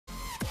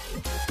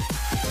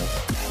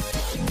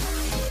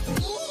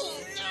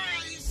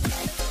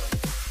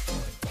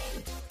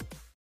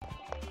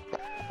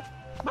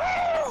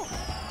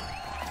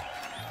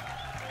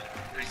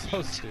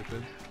So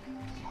stupid.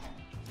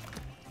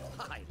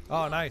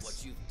 Oh, nice.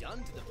 What you've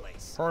done to the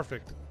place.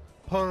 Perfect.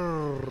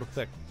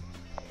 Perfect.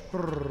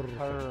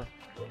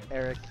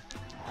 Eric,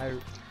 I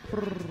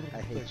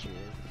hate you.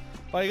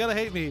 Why you gotta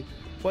hate me?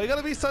 Why you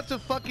gotta be such a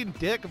fucking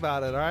dick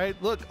about it, alright?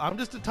 Look, I'm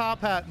just a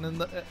top hat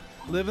and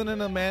living in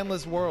a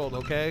manless world,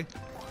 okay?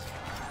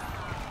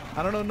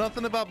 I don't know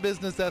nothing about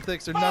business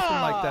ethics or nothing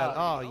like that.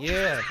 Oh,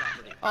 yeah.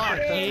 Oh,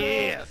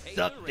 yeah.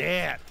 Suck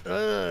that.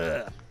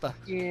 Ugh.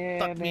 Fuck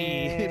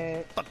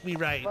me. Fuck me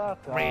right,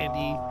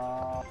 Randy.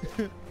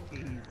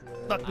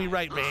 Fuck me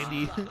right,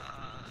 Randy.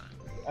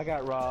 I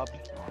got robbed.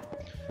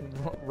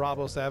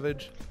 Robo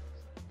Savage.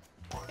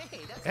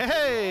 Hey,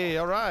 Hey,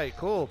 all right,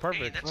 cool,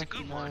 perfect. Hey, that's a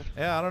good one.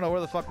 Yeah, I don't know where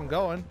the fuck I'm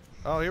going.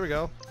 Oh, here we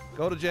go.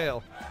 Go to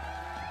jail.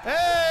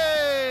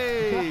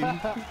 Hey!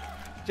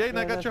 Jaden,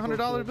 I got your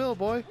 $100 bill,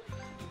 boy.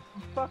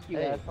 Fuck you,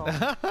 asshole.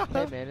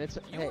 Hey man, it's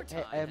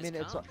I mean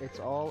it's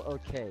all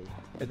okay.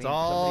 It's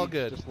all somebody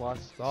good. Just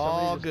lost, It's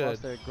all just good.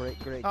 Lost their great.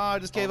 Oh, I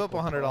just gave up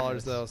uncle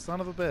 $100 though. Son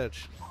of a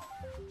bitch.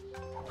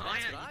 Oh, that's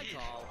what yeah, I you did.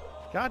 call.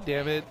 God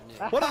damn it.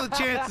 What are the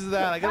chances of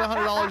that? I get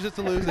 $100 just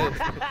to lose it.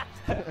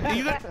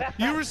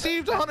 You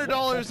received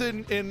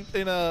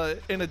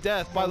 $100 in a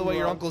death. By the way,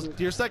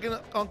 your second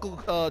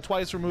uncle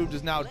twice removed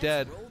is now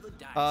dead.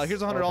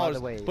 Here's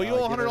 $100, but you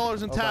owe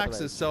 $100 in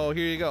taxes, so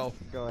here you go.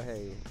 Go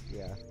ahead,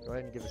 yeah. Go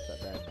ahead and give us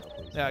that back,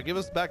 please. Yeah, give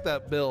us back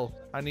that bill.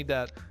 I need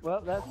that.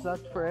 Well, that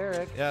sucks for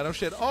Eric. Yeah, no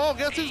shit. Oh,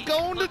 guess who's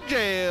going to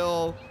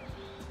jail?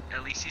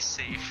 At least he's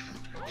safe.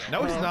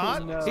 No, he's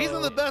not. No. He's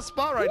in the best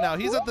spot right now.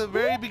 He's at the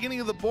very beginning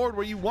of the board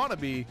where you want to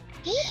be.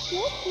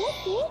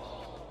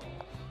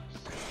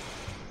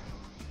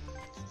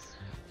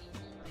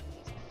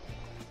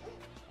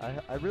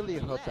 I really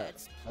hope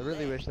that. I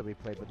really wish that we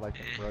played with like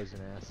the frozen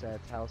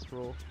assets house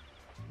rule.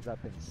 That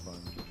thing's fun.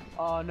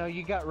 Oh no,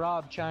 you got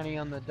robbed, Chiny,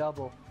 on the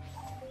double.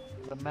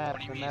 The map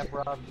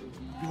robbed you.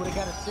 You would have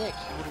got a 6. You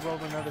would have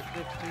rolled another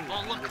 6 too.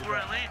 Oh, look where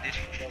I landed.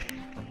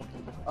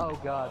 Oh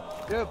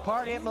god. Dude,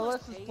 party at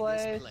Melissa's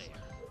place.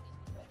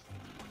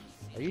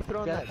 Are you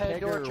throwing that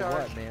peg or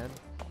what, man?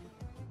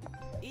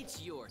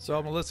 It's yours.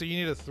 So, Melissa,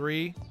 you need a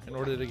 3 in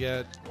order to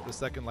get the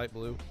second light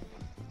blue.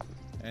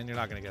 And you're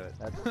not going to get it.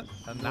 That's,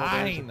 A no,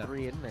 9. there's a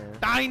 3 in there.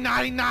 9,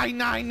 9, 9,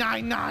 9,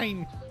 9,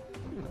 9.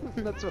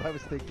 That's what I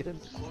was thinking.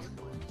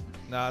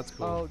 Nah, that's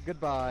cool. Oh,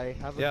 goodbye.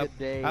 Have a Yep. good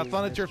day. Have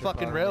fun at your Mr.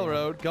 fucking Barman.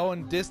 railroad.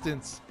 Going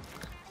distance.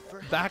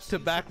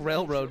 Back-to-back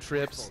railroad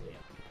trips.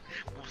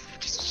 Well,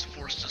 just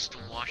forced us to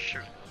watch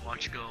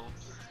go.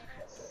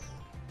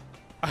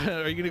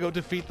 Are you going to go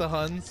defeat the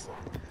Huns?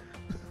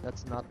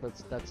 That's not the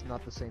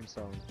same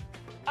song.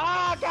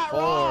 Ah, I got 4,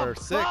 robbed!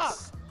 6. Fuck!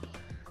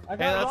 I Hey, got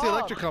that's robbed. the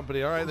electric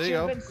company. All right, there you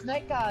go. Should've been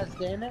Snake Eyes,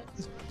 damn it.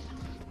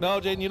 No,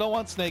 Jaden, you don't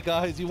want Snake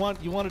Eyes. You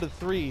wanted a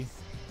 3.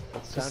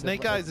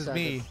 Snake Eyes is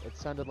me. It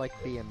sounded like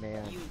be a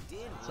man. You did.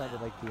 It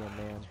sounded like be a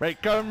man.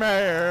 Make a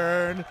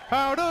man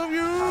out of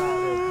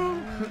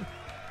you.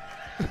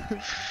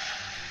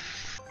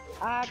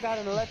 I got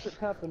an electric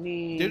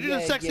company. Did you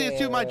just sexiest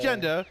to my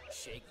gender?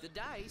 Shake the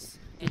dice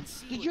and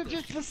see. Did you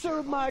just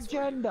pursue my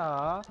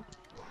agenda?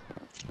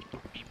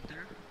 Beep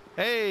there.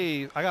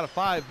 Hey, I got a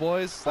 5,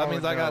 boys. That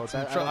means I got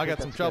some I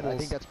troubles.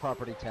 think that's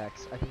property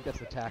tax. I think that's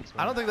the tax.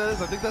 I don't think that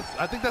is. I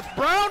think that's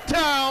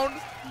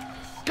Browntown.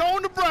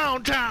 Going to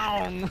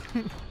Browntown.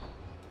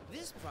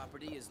 This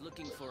property is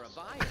looking for a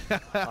buyer.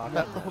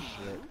 Oh,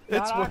 shit.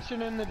 It's Not worth,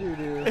 auction in the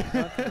doo-doo.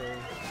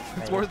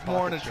 it's worth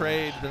more in a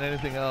trade than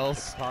anything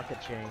else. Pocket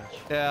change.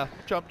 Yeah,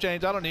 chump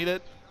change. I don't need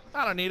it.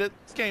 I don't need it.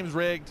 This game's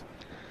rigged.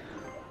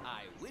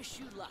 I wish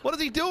you luck. What is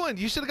he doing?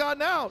 You should have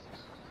gotten out.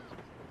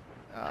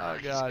 Oh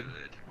He's God. good.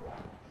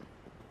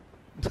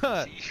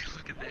 See,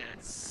 look at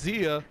that.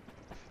 See ya.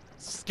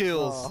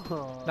 Skills.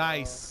 Oh.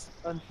 Nice.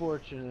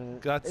 Unfortunate.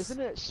 Guts.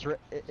 Isn't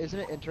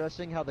it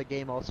interesting how the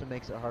game also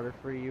makes it harder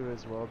for you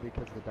as well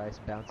because the dice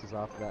bounces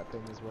off that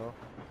thing as well?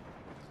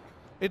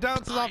 It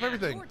bounces off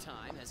everything. Your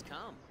time has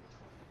come.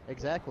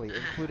 Exactly,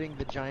 including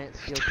the giant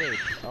steel cage.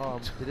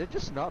 Did it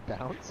just not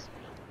bounce?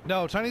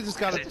 No, Tiny just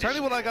got it. Tiny,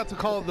 what I got to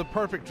call the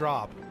perfect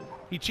drop.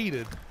 He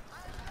cheated.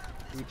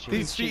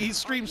 He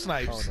stream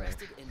snipes. Oh, no.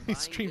 He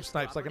stream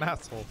snipes like an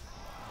asshole.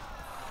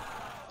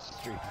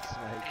 Street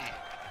snipe.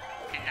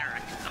 Hey,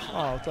 Eric.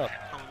 Oh, what's up?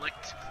 I would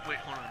like to, wait,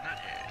 hold on, not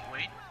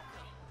Eric.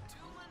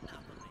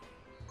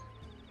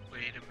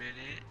 Wait a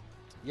minute.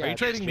 Yeah, Are you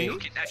trading me?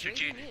 Okay, that's your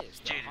Trading Jaden. is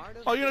the Jaden. heart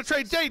of Oh, you're gonna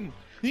trade Dayton?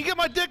 You get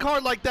my dick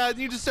hard like that, and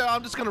you just say,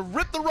 I'm just gonna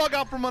rip the rug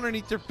out from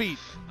underneath your feet.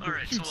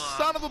 Alright, You so,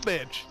 son of a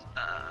bitch.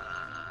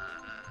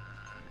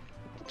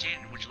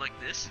 Jaden, would you like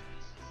this?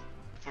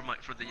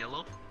 For the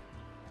yellow?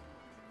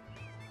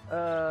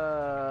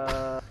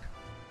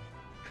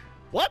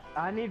 What?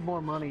 I need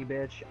more money,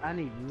 bitch. I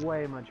need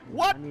way much more.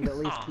 What? I need at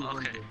least Oh,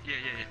 200. okay.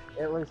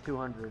 Yeah. At least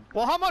 200.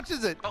 Well, how much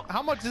is it? Oh,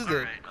 How much is it?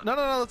 alright. No,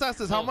 let's ask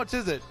this. How Oh. much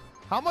is it?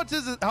 How much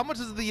is it? How much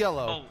is the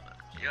yellow? Oh,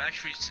 yeah,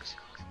 actually,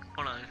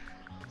 hold on.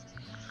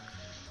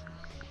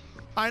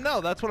 I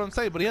know, that's what I'm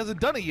saying, but he hasn't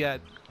done it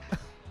yet.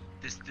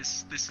 This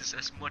is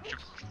as much of.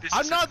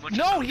 I'm not.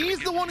 No,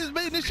 he's the one who's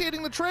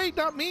initiating the trade,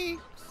 not me.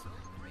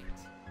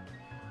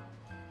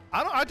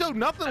 I do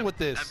nothing with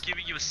this. I'm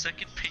giving you a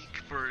second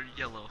pink for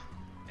yellow.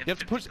 You have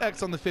to push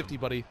X on the 50,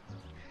 buddy.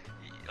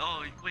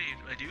 Oh, wait,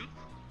 I do?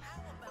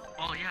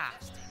 Oh, yeah.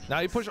 Now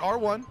you push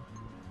R1.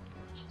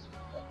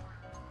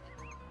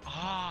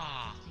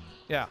 Oh.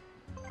 Yeah.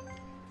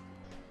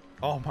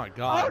 Oh my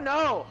God. Oh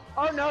no!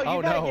 Oh no! You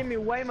Oh, gotta no. give me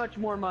way much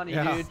more money,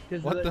 Yeah. dude.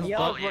 Because What the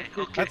yellows fuck? look Oh,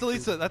 yeah, okay.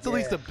 That's at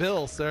least a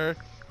bill, sir.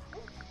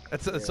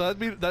 That's so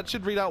that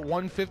should read out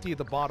 150 at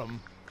the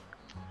bottom.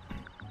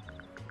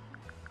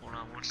 Hold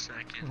on 1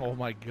 second. Oh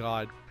my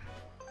God.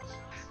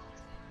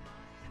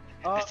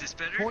 Is this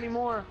better? 20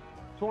 more.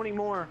 20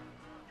 more.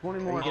 20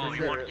 more. You're Oh, gonna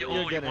you get- want? you're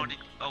Oh, you getting wanted?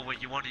 Oh,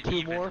 wait, you wanted 2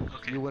 even? more?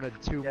 Okay. You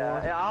wanted 2 Yeah,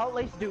 more? I'll at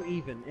least do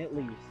even, at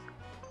least.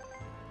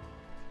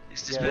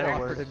 Is this Yeah, You that'll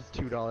better? work. offered him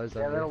 $2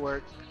 Yeah, under. that'll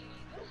work.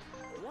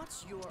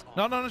 What's your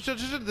No, shut.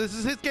 This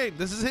is his game.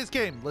 This is his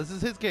game. This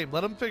is his game.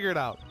 Let him figure it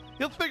out.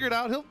 He'll figure it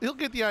out. He'll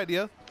get the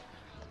idea.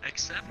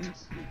 Accept.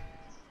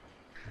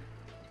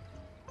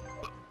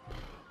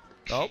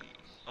 Oh,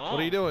 Oh. what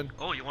are you doing?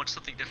 Oh, you want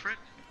something different?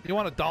 You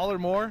want $1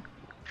 more?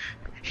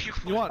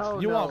 You want Oh,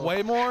 you no. want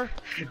way more?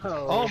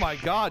 No. Oh my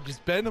God!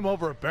 Just bend him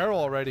over a barrel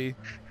already.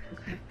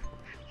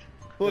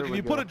 Look, There if we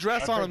you put go. a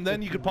dress I'll on take him,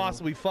 then you 50 could more.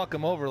 possibly fuck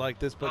him over like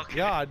this. But Okay.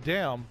 God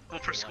damn. Well,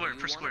 per square, What do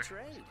per you square.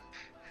 wanna trade?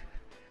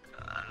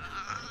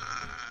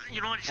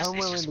 You know what? It's I'm just,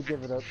 it's willing just, to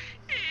give it up.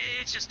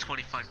 it's just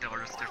 $25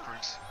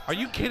 difference. Are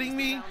you kidding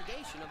me?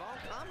 Foundation of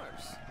all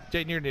commerce.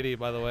 Jaden, you're an idiot,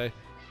 by the way.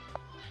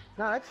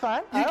 No, it's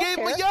fine. You I don't gave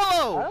him care. a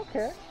yellow. I don't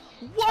care.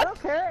 I What?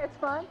 don't care. It's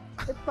fine.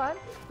 It's fine.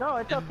 No,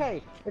 it's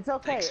okay. It's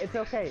okay. Thanks. It's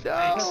okay.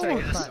 No. It's okay.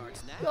 It's fine.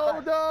 Starts now.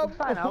 So dumb. It's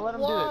fine. I'll let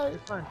him do Why? it.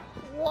 It's fine.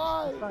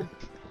 Why? fine.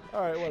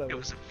 All right, It whatever.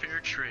 was a fair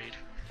trade.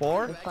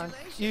 4? It's fine.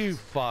 You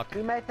fuck.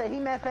 He may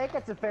think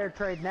it's a fair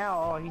trade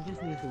now. Oh, he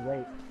just needs to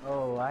wait.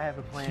 Oh, I have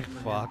a plan for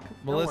him. Fuck.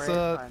 Don't worry, Melissa,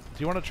 it's fine. do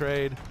you want to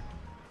trade?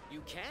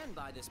 You can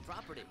buy this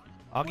property.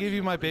 I'll give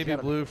you my baby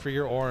gotta- blue for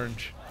your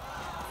orange.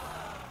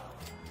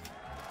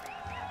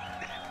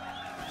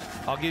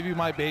 I'll give you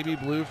my baby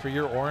blue for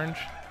your orange.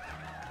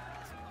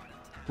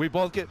 We're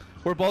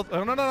both.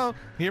 Oh no.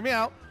 Hear me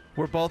out.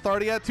 We're both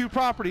already at 2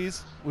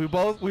 properties. We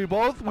both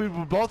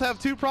have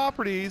 2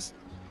 properties.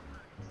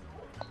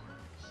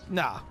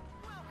 Nah.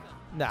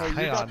 Hey, you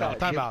Hang got on. No. that.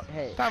 Time You- out.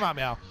 hey. Time out,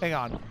 meow. Hang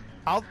on.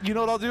 You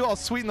know what I'll do? I'll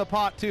sweeten the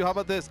pot too. How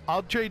about this?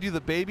 I'll trade you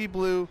the baby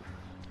blue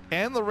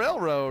and the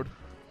railroad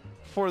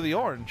for the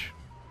orange.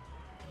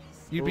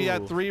 You'd be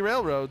at Ooh. 3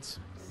 railroads.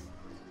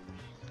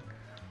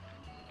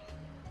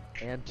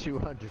 And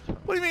 200.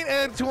 What do you mean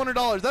and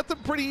 $200? That's a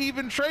pretty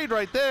even trade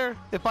right there,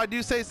 if I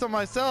do say so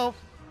myself.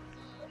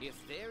 If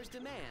there's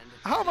demand.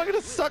 How am I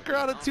going to sucker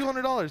out at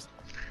 $200?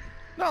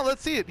 No,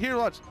 let's see it. Here,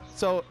 watch.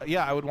 So,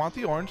 yeah, I would want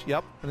the orange.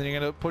 Yep. And then you're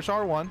going to push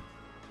R1.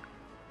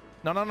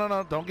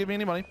 No. Don't give me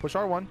any money. Push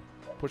R1.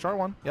 Push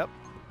R1. Yep.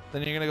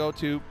 Then you're going to go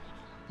to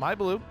my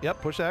blue.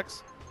 Yep. Push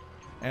X.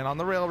 And on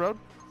the railroad.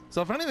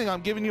 So, if anything,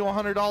 I'm giving you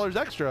 $100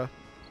 extra.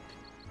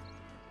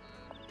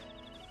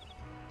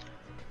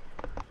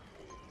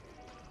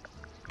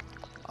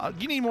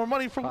 You need more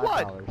money from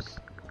what? $5.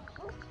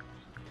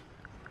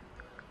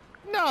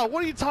 No,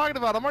 what are you talking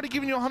about? I'm already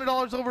giving you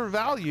 $100 over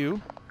value.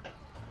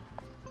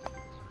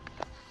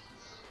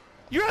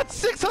 You're at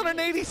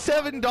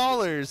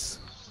 $687.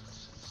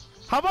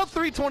 How about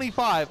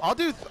 325? I'll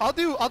do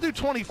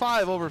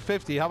 25 over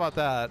 50. How about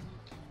that?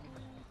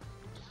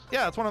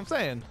 Yeah, that's what I'm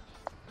saying.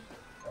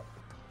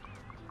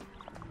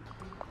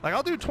 Like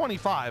I'll do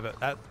 25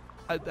 at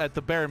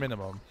the bare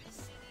minimum.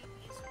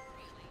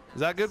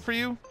 Is that good for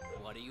you?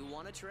 What do you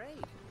want to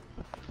trade?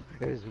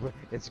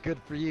 It's good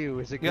for you.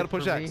 Is it You good gotta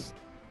push for me? X.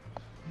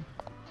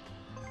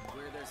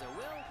 Where there's a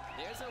will,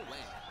 there's a way.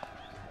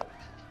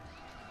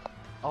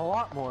 A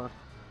lot more.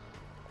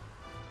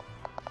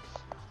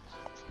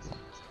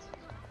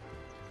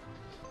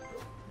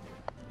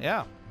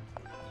 Yeah.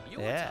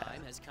 Your Yeah.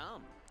 time has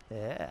come.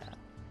 Yeah.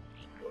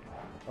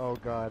 Oh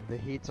god, the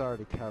heat's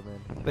already coming.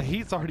 The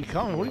heat's already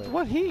coming.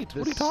 What heat?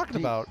 What are you talking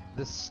about?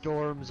 The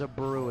storms are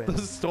brewing.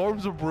 The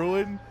storms are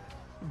brewing.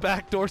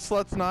 Backdoor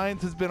Sluts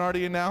 9s has been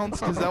already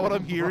announced. Is that what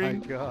I'm hearing?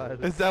 Oh my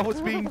god. Is that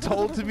what's being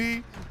told to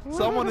me?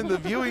 Someone in the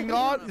viewing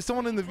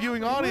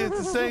audience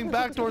is saying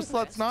Backdoor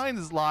Sluts 9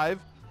 is live.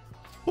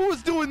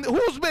 Whose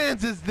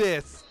man's is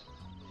this?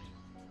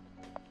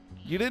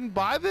 You didn't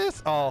buy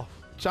this? Oh,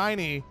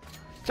 Shiny.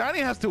 Shiny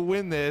has to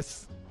win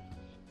this.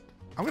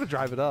 I'm gonna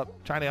drive it up.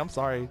 Shiny, I'm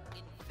sorry.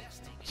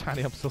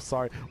 Shiny, I'm so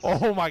sorry.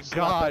 Oh my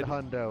god. Slap that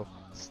hundo.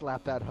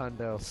 Slap that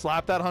hundo.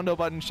 Slap that hundo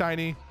button,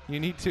 Shiny. You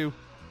need to.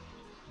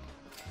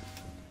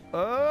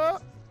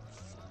 Up.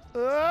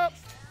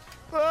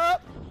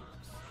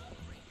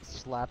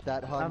 Slap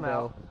that I'm hundo.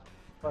 out.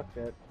 Fuck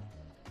that.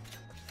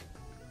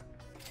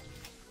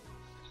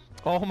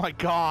 Oh my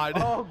god.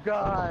 Oh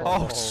god.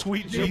 Oh,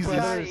 sweet Your Jesus.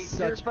 brother Johnny, is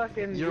you're such-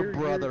 fucking- your you're-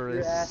 brother you're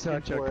is asking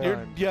such a for it.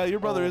 cunt. Your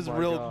brother Oh is a my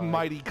real God.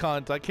 mighty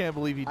cunt. I can't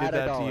believe he did Add a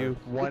that to dollar. you.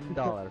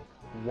 $1.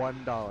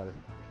 $1.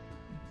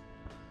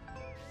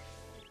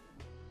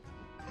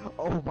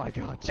 Oh my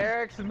god.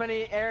 Eric's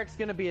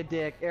gonna be a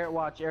dick. Eric,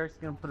 watch. Eric's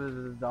gonna put it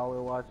at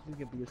 $1. Watch. He's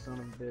gonna be a son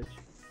of a bitch.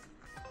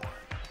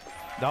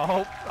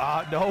 Nope.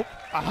 Nope.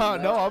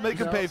 No, I'll make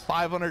him pay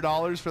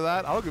 $500 for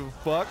that. I don't give a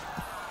fuck.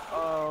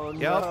 Oh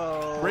Yep.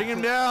 no. Bring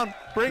him down.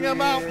 Bring him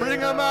out. Bring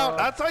him out.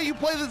 That's how you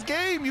play this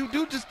game. You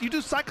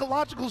do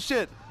psychological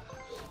shit.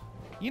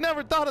 You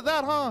never thought of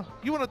that, huh?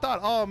 You would have thought,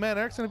 oh man,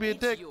 Eric's gonna be a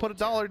dick. Put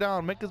 $1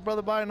 down. Make his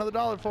brother buy another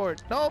 $1 for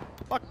it. Nope.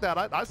 Fuck that.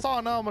 I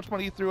saw now how much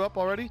money he threw up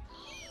already.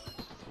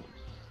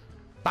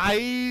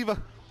 5.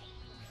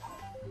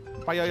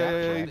 5.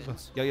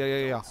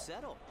 Yeah.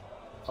 Settle.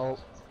 Oh.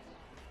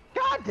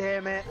 God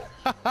damn it.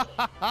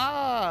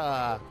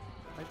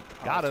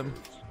 Got him.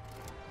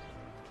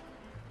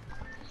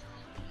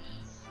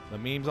 The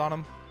memes on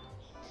him.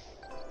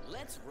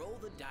 Let's roll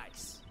the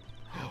dice.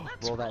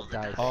 Roll that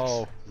dice.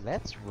 Oh.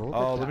 Let's roll the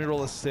Oh, dice. let me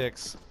roll a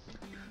 6.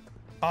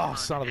 Oh,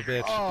 son of a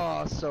bitch.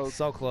 Oh,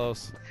 So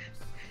close.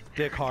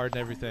 Dick hard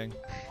and everything.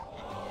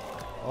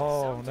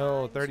 Oh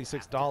no,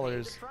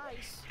 $36.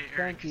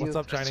 Thank you. What's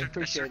up, Chiny?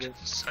 Appreciate it.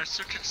 A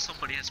certain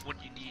somebody has what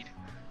you need.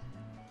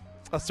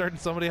 A certain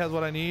somebody has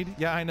what I need?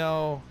 Yeah, I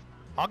know.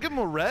 I'll give him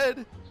a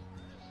red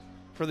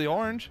for the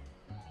orange.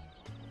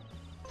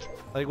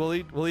 Like, will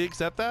he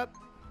accept that?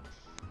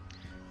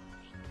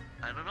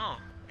 I don't know.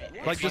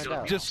 Like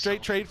just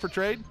straight trade for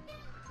trade?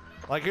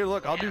 Like, here,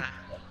 look, I'll do.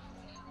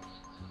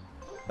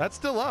 That's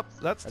still up.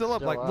 That's still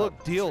up. Like,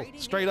 look, deal,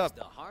 straight up.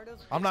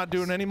 I'm not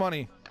doing any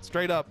money.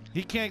 Straight up.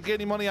 He can't get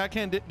any money. I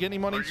can't get any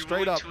money.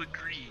 Straight up. To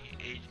agree,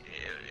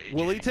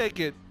 Will he take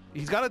it?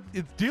 He's got to.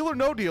 It's deal or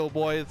no deal,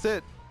 boy. It's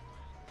it.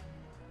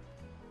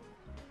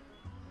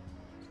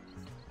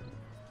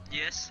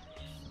 Yes.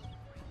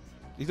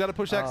 He's got to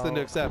push X then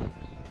to accept.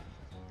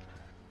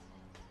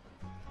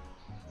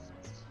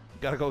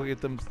 Gotta go get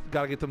them.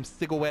 Gotta get them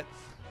cigarettes.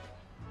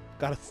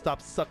 Gotta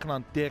stop sucking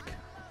on dick.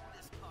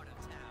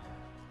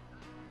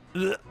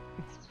 Ugh.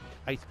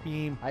 Ice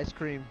cream. Ice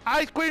cream.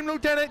 Ice cream,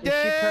 Lieutenant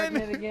Dan. Is she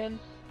pregnant again?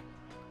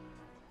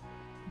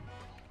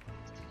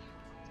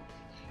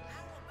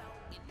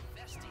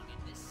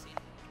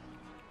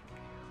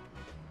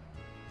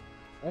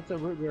 That's a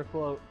root beer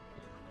float.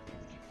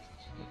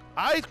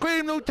 Ice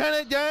cream,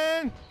 Lieutenant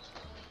Dan.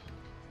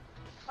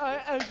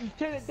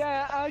 Lieutenant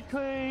Dan, ice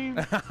cream.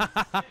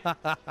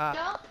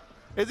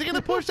 Is he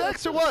gonna push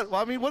X or what?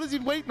 Well, I mean, what is he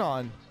waiting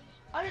on?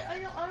 I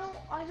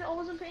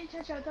wasn't paying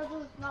attention. I thought that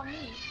was not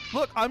me.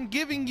 Look, I'm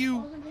giving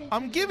you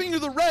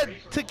the red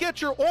to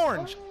get your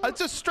orange.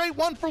 It's a straight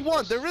 1 for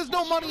 1. There is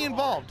no money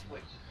involved.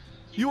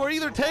 You are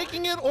either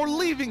taking it or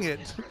leaving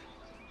it.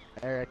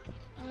 Eric,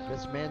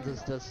 this man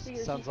just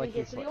sounds like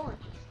he's like.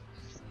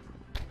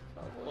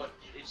 What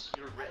is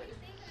your red?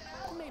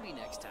 Maybe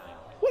next time.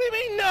 What do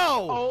you mean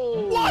no?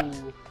 Oh. What?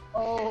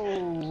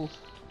 Oh.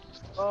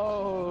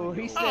 Oh,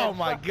 he said. Oh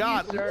my "Fuck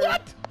God! you, sir."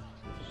 What?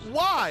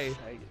 Why?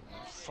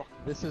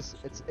 This is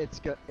it's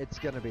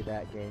gonna be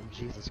that game.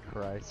 Jesus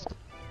Christ.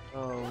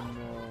 Oh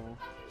no.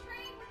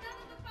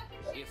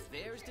 If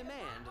there's demand,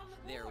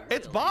 there will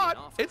It's be bot.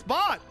 an offer. It's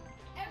bot.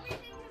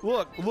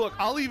 Look.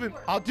 I'll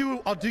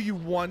do you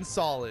one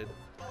solid.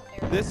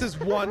 This is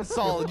one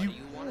solid.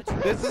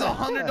 This is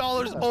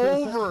 $100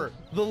 over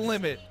the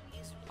limit.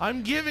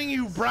 I'm giving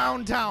you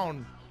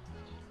Browntown.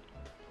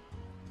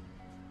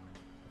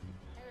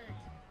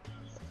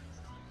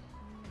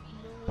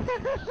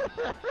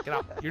 Get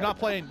out. You're not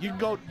playing. You can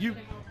go. You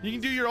can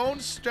do your own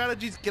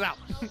strategies. Get out.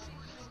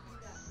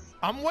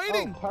 I'm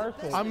waiting. Oh,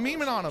 perfect. I'm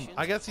memeing on him.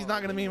 I guess he's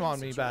not gonna meme on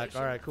me back.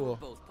 All right, cool.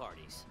 Both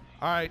parties.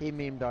 All right. He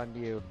memed on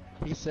you.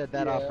 He said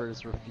that Yeah. offer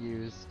is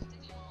refused.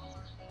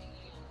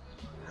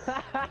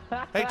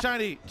 Hey,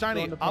 Chiny,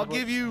 Going to I'll public.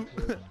 give you,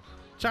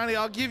 Chiny,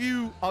 I'll give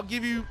you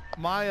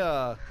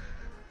my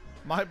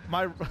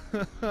my.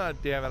 Damn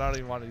it! I don't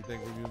even want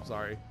anything from you. I'm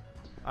sorry.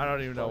 I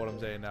don't even know what I'm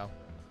saying now.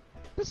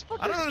 This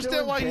I don't fucker's understand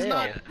still why in he's jail.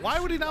 not. Why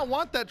would he not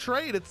want that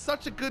trade? It's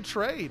such a good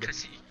trade.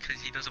 Because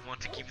he doesn't want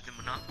to give you the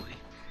monopoly.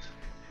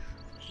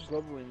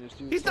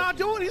 He's not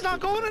doing. He's not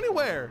going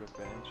anywhere.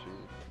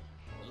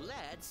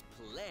 Let's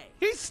play.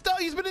 He's stuck.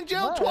 He's been in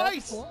jail Let's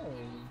twice. play.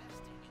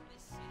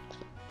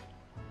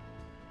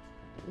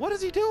 What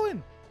is he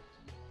doing?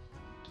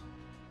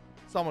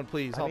 Someone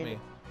please help me.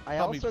 I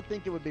Help me. also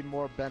think it would be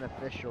more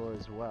beneficial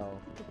as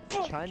well.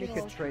 China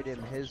could trade in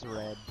his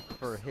red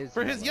for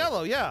his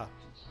yellow, yeah.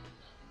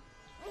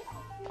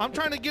 I'm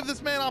trying to give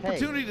this man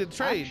opportunity to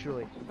trade.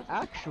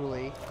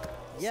 Actually,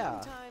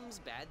 yeah. Sometimes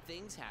bad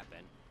things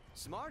happen.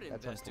 Smart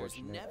That's investors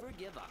unfortunate. never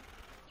give up.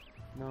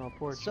 No,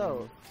 poor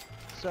So,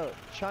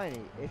 Chiny,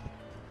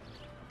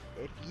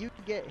 if you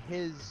get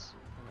his,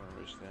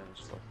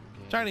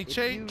 Chiny, if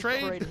you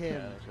trade.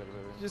 him,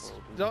 Just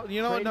don't.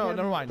 You know what? Trade No, him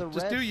never mind. the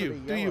Just red do for you. the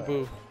Do you, yellow.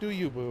 boo. Do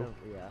you, boo. no,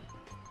 yeah,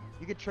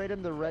 you could trade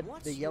him the red,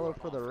 the yellow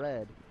for the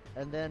red,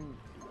 and then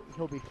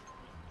he'll be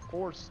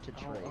forced to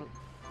trade.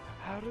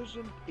 How does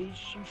an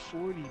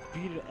HG40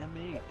 beat an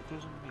M8? It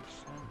doesn't make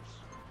sense.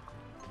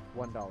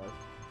 $1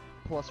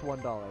 plus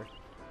 $1.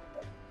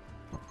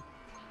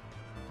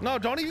 No,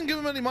 don't even give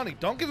him any money.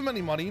 Don't give him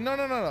any money.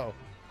 No.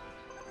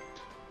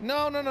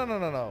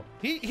 No.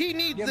 He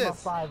needs Give him a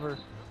this. $5.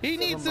 He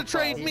needs to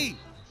trade me.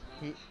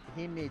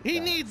 He needs. He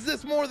that. needs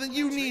this more than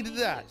you need Trading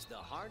that. is the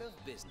heart of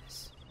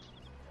business.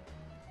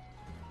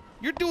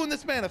 You're doing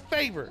this man a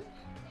favor.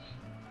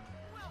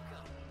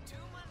 Welcome to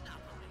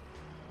Monopoly.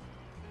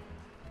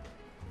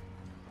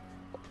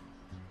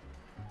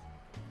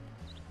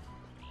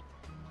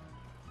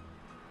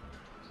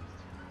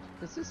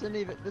 This isn't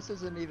even. This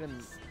isn't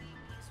even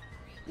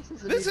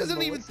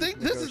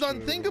This is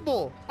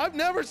unthinkable. I've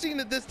never seen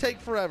it this take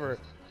forever.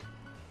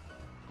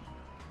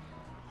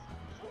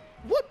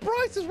 What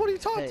prices? What are you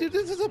talking to?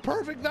 This is a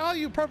perfect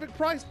value, perfect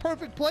price,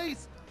 perfect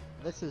place.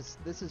 This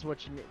is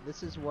what you need.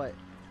 This is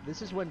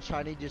when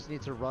Shiny just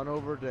needs to run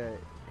over to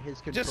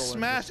his controller. Just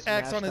smash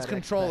X on his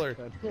controller.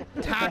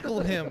 Tackle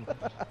him.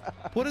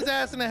 Put his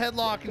ass in a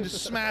headlock and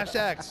just smash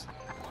X.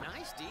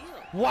 Nice deal.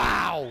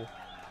 Wow.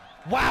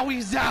 Wowie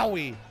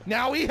zowie.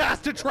 Now he has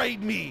to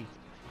trade me.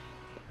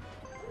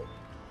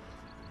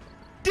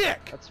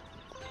 Dick.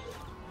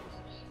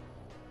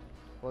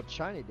 Well,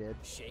 Shiny did.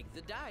 Shake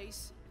the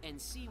dice and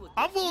see what.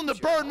 I'm willing to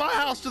burn my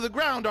house to the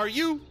ground. Are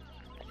you?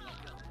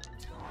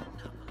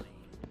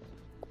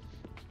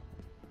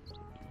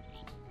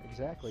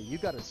 Exactly. You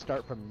got to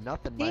start from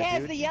nothing, He my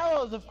has dude. the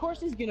yellows. Of course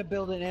he's gonna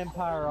build an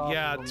empire off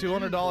Yeah, of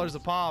them. $200 a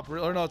pop.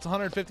 Or no, it's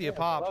 150 a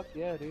pop. Fuck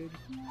yeah, dude.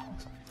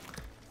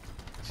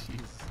 Jeez.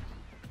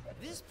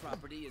 This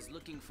property is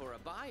looking for a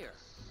buyer.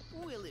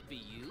 Will it be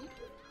you?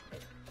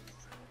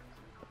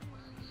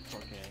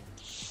 Fucking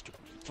stupid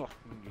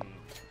fucking game.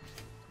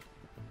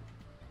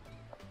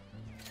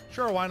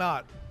 Sure, why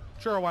not?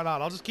 Sure, why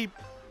not? I'll just keep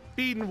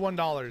feeding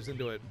 $1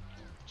 into it.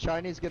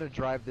 Shiny's gonna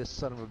drive this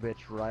son of a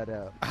bitch right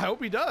out. I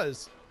hope he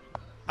does.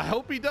 I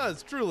hope he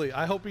does. Truly,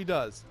 I hope he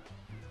does.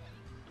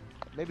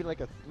 Maybe like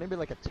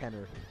a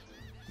tenner.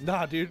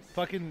 Nah, dude,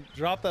 fucking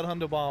drop that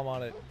hundo bomb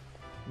on it.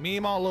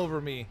 Meme all over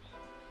me.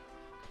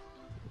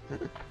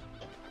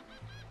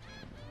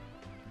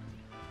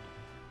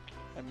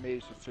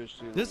 MA's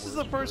officially. This is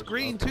the first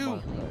green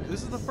too.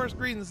 This is the first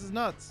green. This is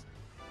nuts.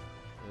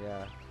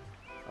 Yeah.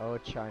 Oh,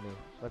 it's Shiny.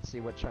 Let's see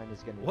what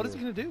Shiny's gonna do. What is he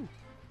gonna do?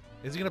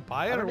 Is he gonna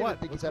buy it I or don't even what?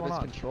 think What's he's at going his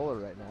on? controller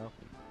right now.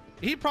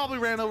 He probably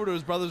ran over to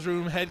his brother's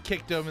room, head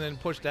kicked him, and then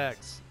pushed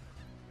X.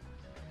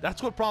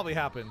 That's what probably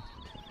happened.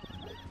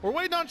 We're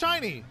waiting on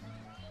Shiny.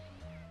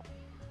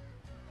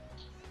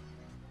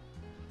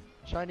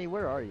 Shiny,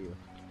 where are you?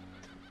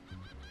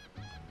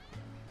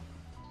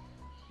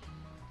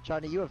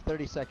 Shiny, you have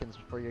 30 seconds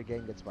before your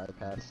game gets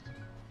bypassed.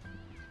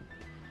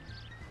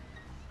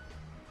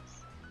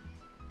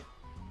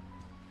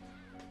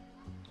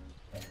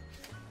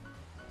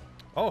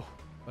 Oh,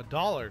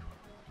 $1.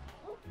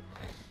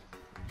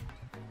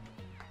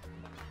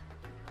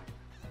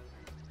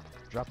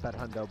 Drop that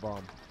hundo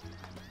bomb.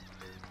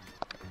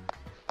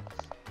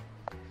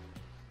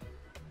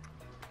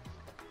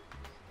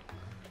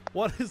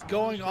 What is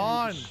going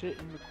on? Shit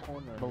in the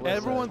corner.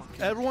 Melissa.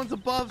 Everyone's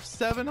above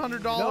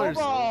 $700. No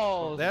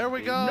balls. There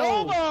we go.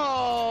 No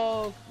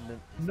balls.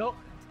 Nope.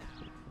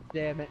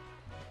 Damn it.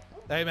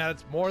 Hey man,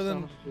 it's more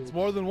than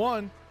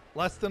one.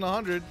 Less than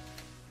 100.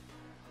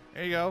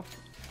 There you go.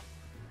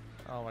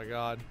 Oh my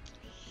god.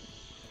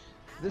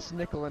 This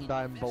nickel and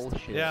dime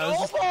bullshit. Yeah,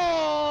 this is,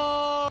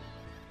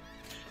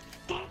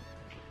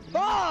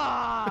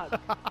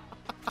 Fuck!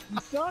 You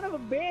son of a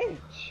bitch.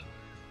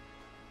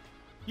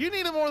 you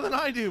need it more than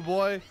I do,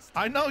 boy.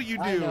 I know you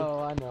do.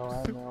 I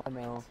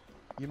know.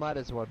 You might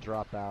as well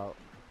drop out.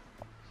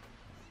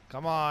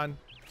 Come on.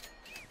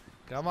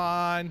 Come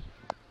on.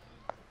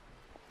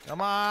 Come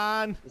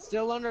on. It's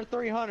still under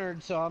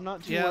 300, so I'm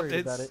not too Yeah, worried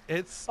about it.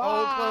 it's so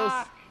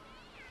close.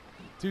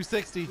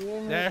 260. Damn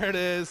it. There it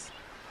is.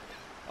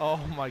 Oh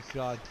my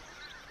god.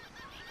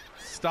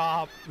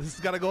 Stop. This has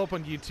got to go up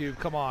on YouTube.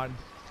 Come on.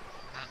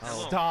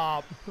 Oh.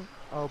 Stop.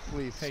 Oh,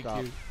 please Thank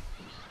stop. you.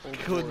 Oh,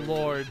 Good boy,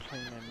 lord.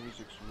 Playing that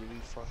music's really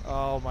fucking.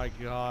 Oh my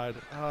god.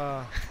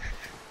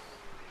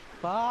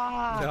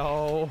 Fuck!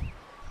 No.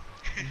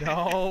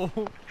 No.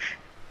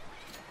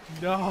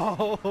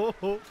 No.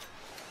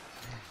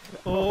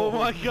 Oh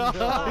my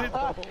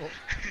god.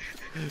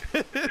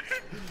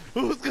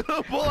 Who's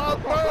gonna pull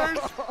out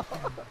first?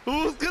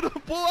 Who's gonna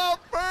pull out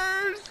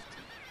first?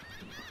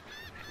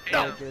 Hey,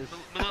 No.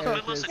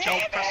 Melissa,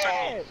 don't press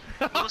circle.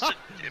 Melissa,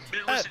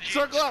 Hey,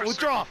 circle out.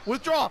 Withdraw.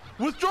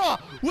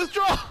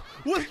 Withdraw.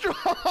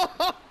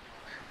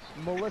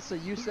 Melissa,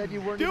 you said you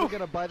weren't Do even it.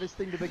 gonna buy this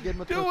thing to begin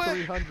with Do for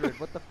it. 300.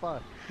 What the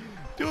fuck?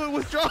 Do it.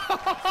 Withdraw. We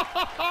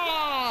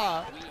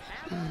have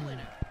a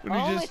winner. When I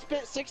you only just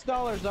spent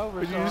 $6 over,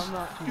 when so you just- I'm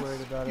not too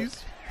worried about you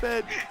it.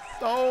 spent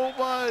so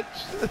much.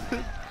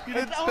 You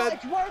didn't spend.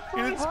 It's worth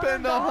You didn't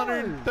spend $300.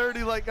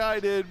 130 like I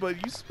did,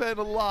 but you spent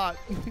a lot.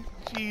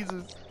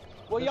 Jesus.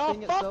 Well, The y'all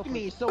thing itself fucked was-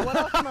 me, so what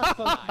else am I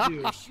supposed to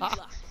do? Wish you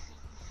luck.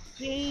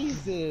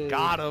 Jesus.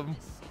 Got him.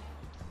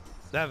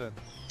 7.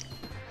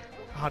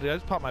 Oh, dude, I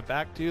just popped my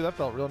back too. That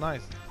felt real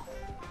nice.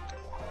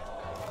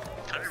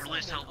 I didn't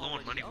realize how low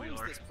on money we Owns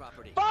are. this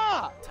property.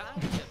 Fuck!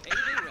 Time to pay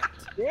the rent.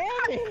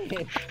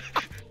 Damn it!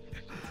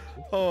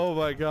 Oh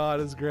my God,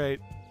 it's great.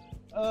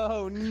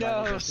 Oh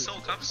no! I'm so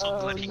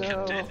Oh, glad he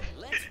kept no. it.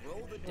 Let's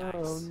roll the dice.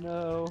 Oh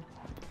no!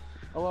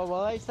 Oh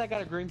well, at least I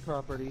got a green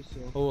property, so.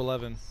 Oh,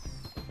 11.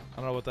 I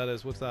don't know what that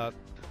is. What's that?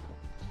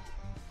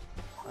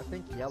 I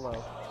think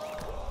yellow.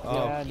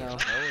 Oh. Yeah, I know.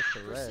 Oh, it's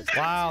a red.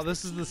 Wow,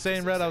 this is the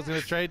same red I was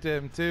gonna trade to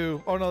him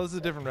too. Oh no, this is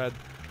a different red.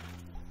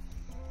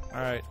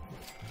 All right.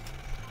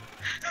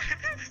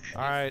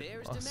 All right.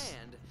 There's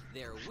demand,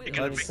 there will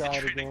Go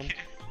inside again.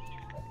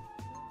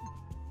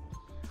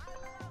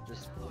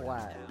 Just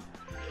flat.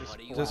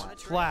 Just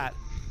flat.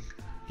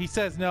 He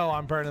says no.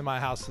 I'm burning my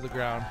house to the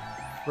ground.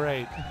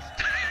 Great.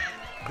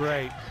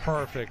 Great.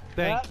 Perfect.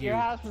 Thank you. Your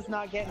house was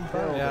not getting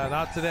burned. Yeah,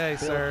 not today,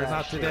 sir.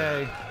 Not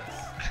today.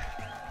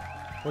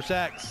 What's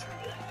X?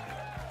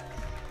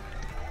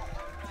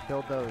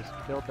 Build those.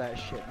 Build that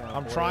shit now.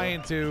 I'm boy.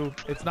 trying to.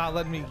 It's not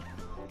letting me.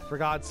 For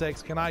God's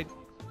sakes, can I?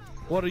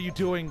 What are you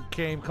doing,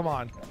 Game? Come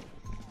on.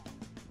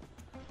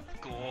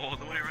 Go all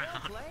the way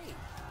around. play.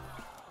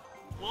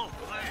 Whoa,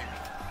 play.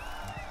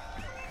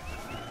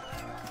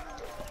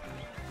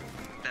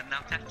 Now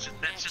that's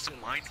just a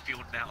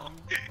minefield now.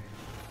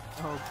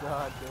 Oh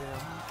god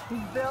damn.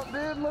 He's built,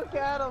 dude. Look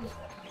at him.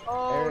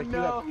 Oh Eric,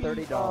 no. you have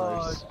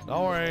 $30.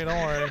 Don't worry.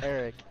 Don't worry.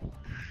 Eric.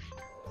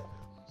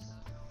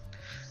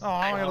 Oh,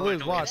 I'm gonna lose.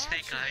 Don't Watch.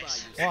 Snake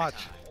eyes. Watch.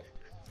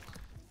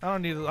 I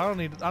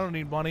don't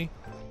need money.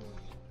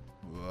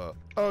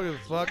 Oh, give a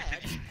fuck.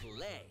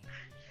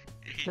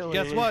 Play.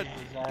 Guess what?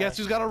 Guess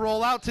who's gotta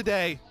roll out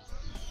today?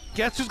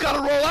 Guess who's gotta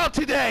roll out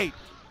today?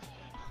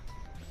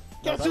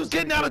 Guess who's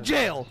getting out of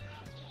jail?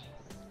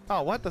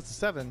 Oh, what? That's a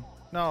 7.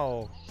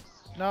 No.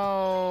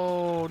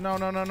 No. No,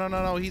 no, no, no,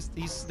 no, no. He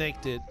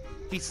snaked it.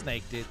 He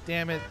snaked it.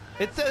 Damn it.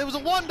 It was a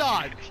 1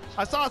 dot.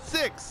 I saw a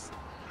 6.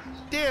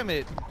 Damn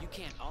it. You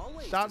can't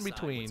always Shot in decide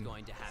between. what's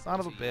going to happen Son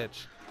of a to you.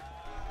 bitch.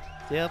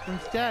 Sales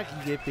and stack,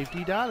 you get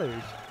 $50.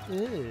 Ew.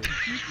 You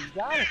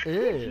got it.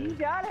 Ew. You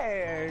got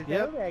it.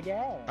 Yep. Oh my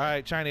god. All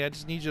right, Chiny, I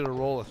just need you to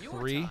roll a Your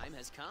 3. time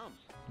has come.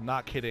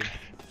 Not kidding.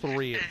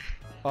 3.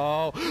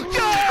 Oh.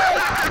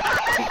 Yes!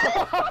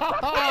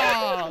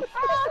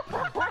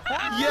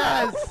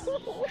 Yes!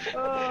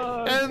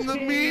 Oh, And the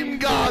meme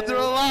gods are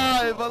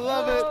alive. I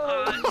love it.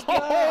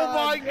 Oh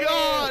my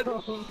god!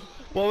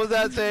 What was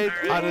that saying?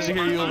 I didn't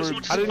hear you over.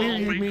 I didn't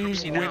hear you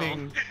me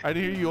winning. I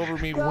didn't hear you over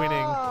me winning.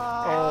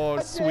 Oh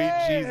sweet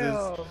Jesus!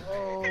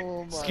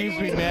 Oh, my Excuse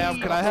me, ma'am.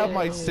 Can I have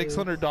my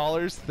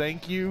 $600?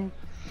 Thank you.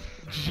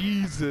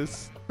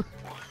 Jesus.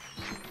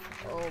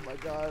 Oh my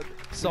god.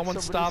 Someone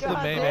Somebody stop the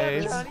stop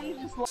memes. Johnny, you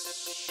just